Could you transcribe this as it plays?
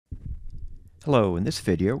Hello, in this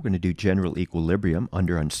video we're going to do general equilibrium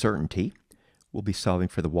under uncertainty. We'll be solving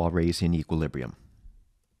for the Walrasian equilibrium.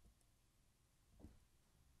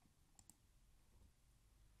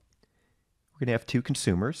 We're going to have two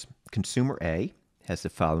consumers. Consumer A has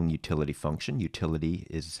the following utility function. Utility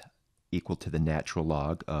is equal to the natural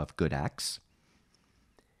log of good X.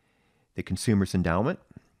 The consumer's endowment,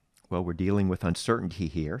 well, we're dealing with uncertainty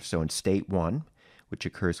here. So in state 1, which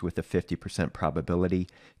occurs with a 50% probability,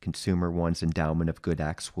 consumer 1's endowment of good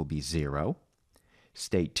X will be 0.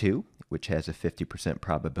 State 2, which has a 50%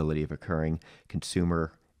 probability of occurring,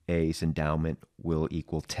 consumer A's endowment will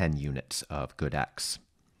equal 10 units of good X.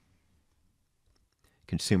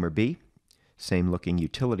 Consumer B, same looking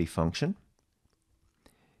utility function.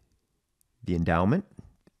 The endowment,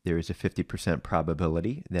 there is a 50%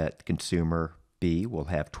 probability that consumer B will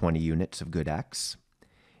have 20 units of good X.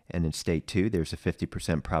 And in state 2, there's a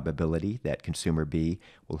 50% probability that consumer B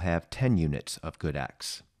will have 10 units of good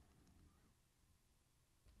X.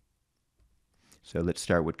 So let's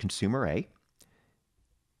start with consumer A.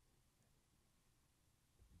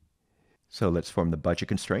 So let's form the budget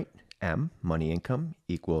constraint. M, money income,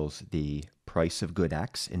 equals the price of good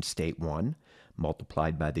X in state 1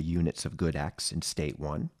 multiplied by the units of good X in state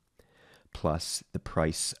 1 plus the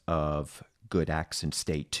price of good X in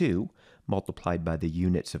state 2 multiplied by the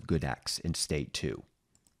units of good X in state 2,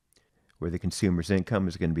 where the consumer's income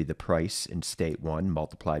is going to be the price in state 1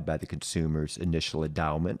 multiplied by the consumer's initial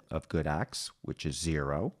endowment of good X, which is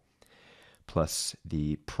 0, plus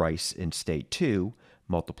the price in state 2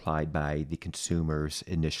 multiplied by the consumer's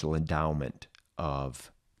initial endowment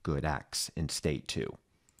of good X in state 2.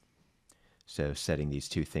 So setting these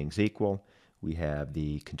two things equal, we have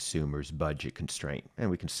the consumer's budget constraint.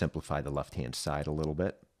 And we can simplify the left-hand side a little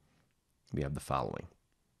bit. We have the following.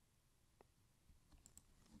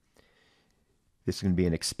 This is going to be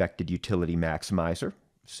an expected utility maximizer.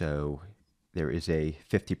 So there is a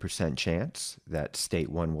 50% chance that state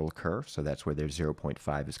 1 will occur. So that's where their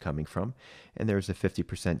 0.5 is coming from. And there's a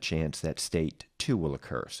 50% chance that state 2 will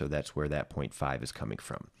occur. So that's where that 0.5 is coming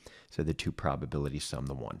from. So the two probabilities sum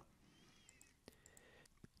to 1.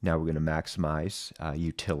 Now we're going to maximize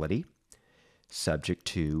utility subject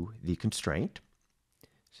to the constraint.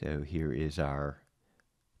 So here is our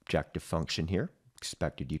objective function here,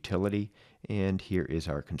 expected utility, and here is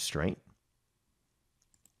our constraint.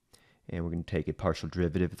 And we're going to take a partial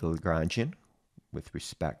derivative of the Lagrangian with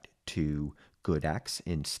respect to good X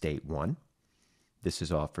in state 1. This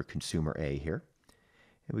is all for consumer A here.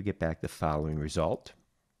 And we get back the following result.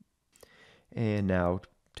 And now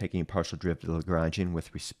taking a partial derivative of the Lagrangian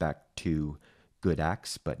with respect to good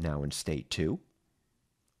X, but now in state 2.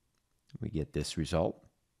 We get this result.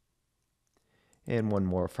 And one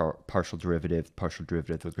more for partial derivative of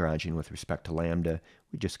the Lagrangian with respect to lambda.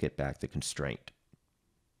 We just get back the constraint.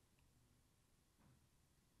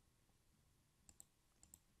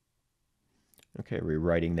 Okay,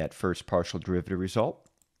 rewriting that first partial derivative result.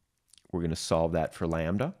 We're going to solve that for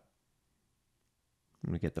lambda.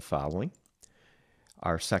 And we get the following.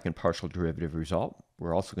 Our second partial derivative result,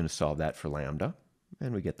 we're also going to solve that for lambda,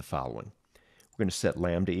 and we get the following. We're going to set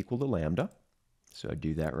lambda equal to lambda, so I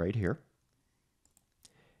do that right here.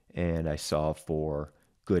 And I solve for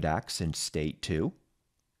good X in state 2.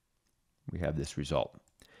 We have this result.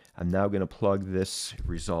 I'm now going to plug this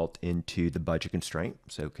result into the budget constraint.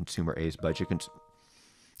 So consumer A's budget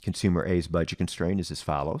constraint is as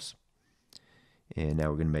follows. And now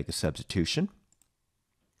we're going to make a substitution.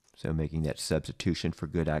 So making that substitution for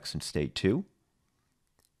good X in state 2.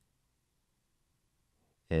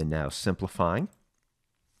 And now simplifying.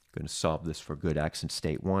 I'm going to solve this for good X in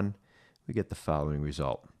state 1. We get the following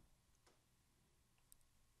result.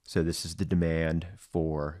 So this is the demand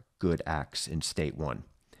for good X in state 1.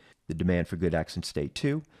 The demand for good X in state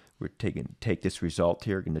 2, we're take this result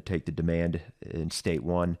here, going to take the demand in state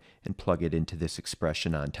 1 and plug it into this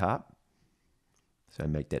expression on top. So I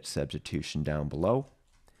make that substitution down below.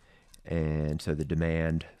 And so the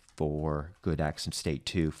demand for good X in state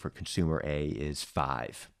 2 for consumer A is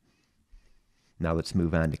 5. Now let's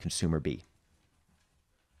move on to consumer B.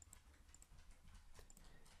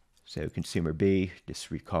 So consumer B, just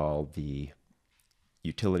recall the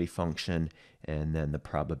utility function and then the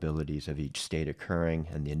probabilities of each state occurring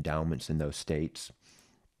and the endowments in those states.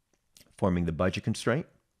 Forming the budget constraint.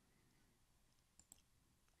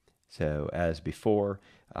 So as before,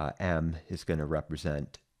 M is going to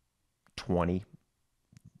represent 20,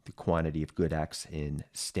 the quantity of good X in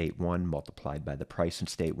state 1 multiplied by the price in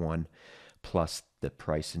state 1 plus the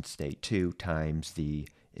price in state 2 times the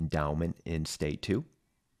endowment in state 2.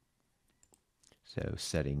 So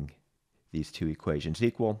setting these two equations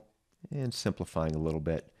equal, And simplifying a little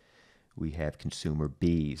bit, we have consumer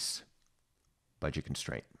B's budget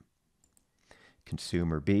constraint.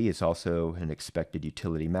 Consumer B is also an expected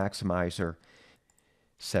utility maximizer,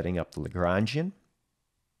 setting up the Lagrangian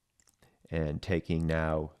and taking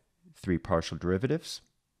now three partial derivatives,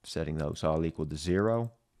 setting those all equal to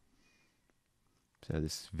 0. So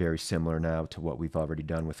this is very similar now to what we've already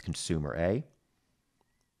done with consumer A.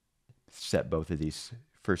 Set both of these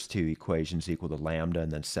first two equations equal to lambda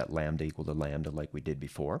and then set lambda equal to lambda like we did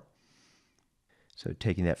before. So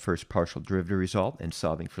taking that first partial derivative result and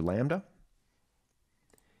solving for lambda.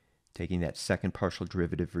 Taking that second partial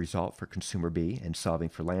derivative result for consumer B and solving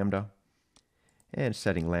for lambda. And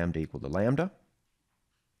setting lambda equal to lambda.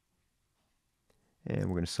 And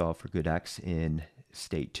we're going to solve for good x in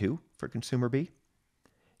state 2 for consumer B.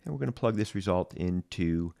 And we're going to plug this result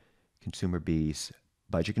into consumer B's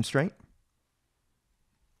budget constraint.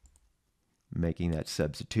 Making that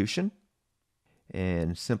substitution.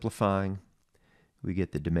 And simplifying, we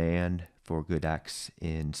get the demand for good x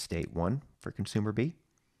in state 1 for consumer B.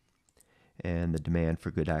 And the demand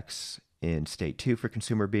for good x in state 2 for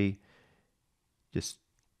consumer B. Just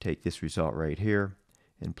take this result right here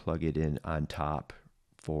and plug it in on top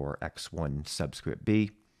for x1 subscript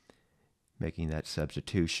b. Making that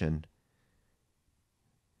substitution,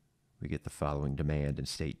 we get the following demand in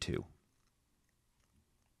state 2.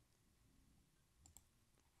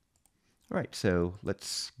 All right, so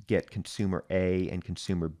let's get consumer A and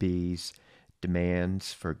consumer B's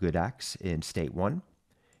demands for good x in state 1.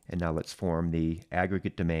 And now let's form the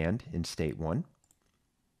aggregate demand in state 1.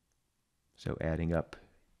 So adding up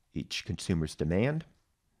each consumer's demand.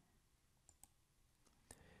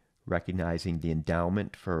 Recognizing the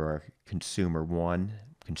endowment for our consumer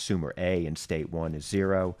A in state 1 is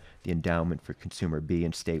 0. The endowment for consumer B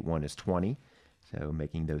in state 1 is 20. So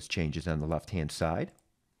making those changes on the left-hand side.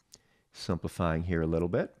 Simplifying here a little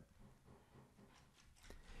bit.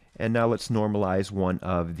 And now let's normalize one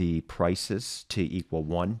of the prices to equal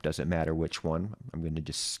 1. Doesn't matter which one. I'm going to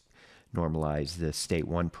just normalize the state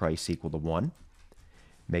 1 price equal to 1.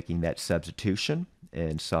 Making that substitution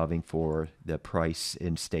and solving for the price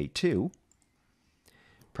in state 2.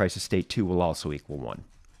 Price of state 2 will also equal 1.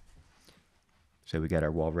 So we got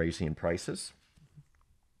our Walrasian prices.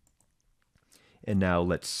 And now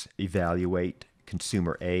let's evaluate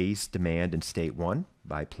consumer A's demand in state 1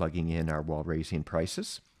 by plugging in our Walrasian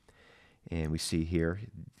prices. And we see here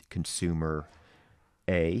consumer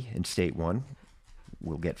A in state 1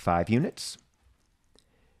 will get 5 units.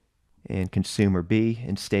 And consumer B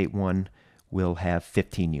in state 1 will have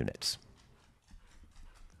 15 units.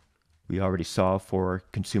 We already saw for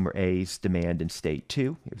consumer A's demand in state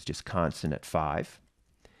 2. It was just constant at 5.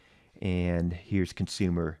 And here's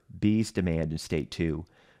consumer B's demand in state 2.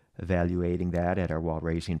 Evaluating that at our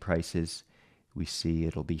Walrasian prices, we see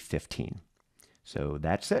it'll be 15. So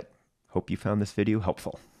that's it. Hope you found this video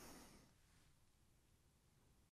helpful.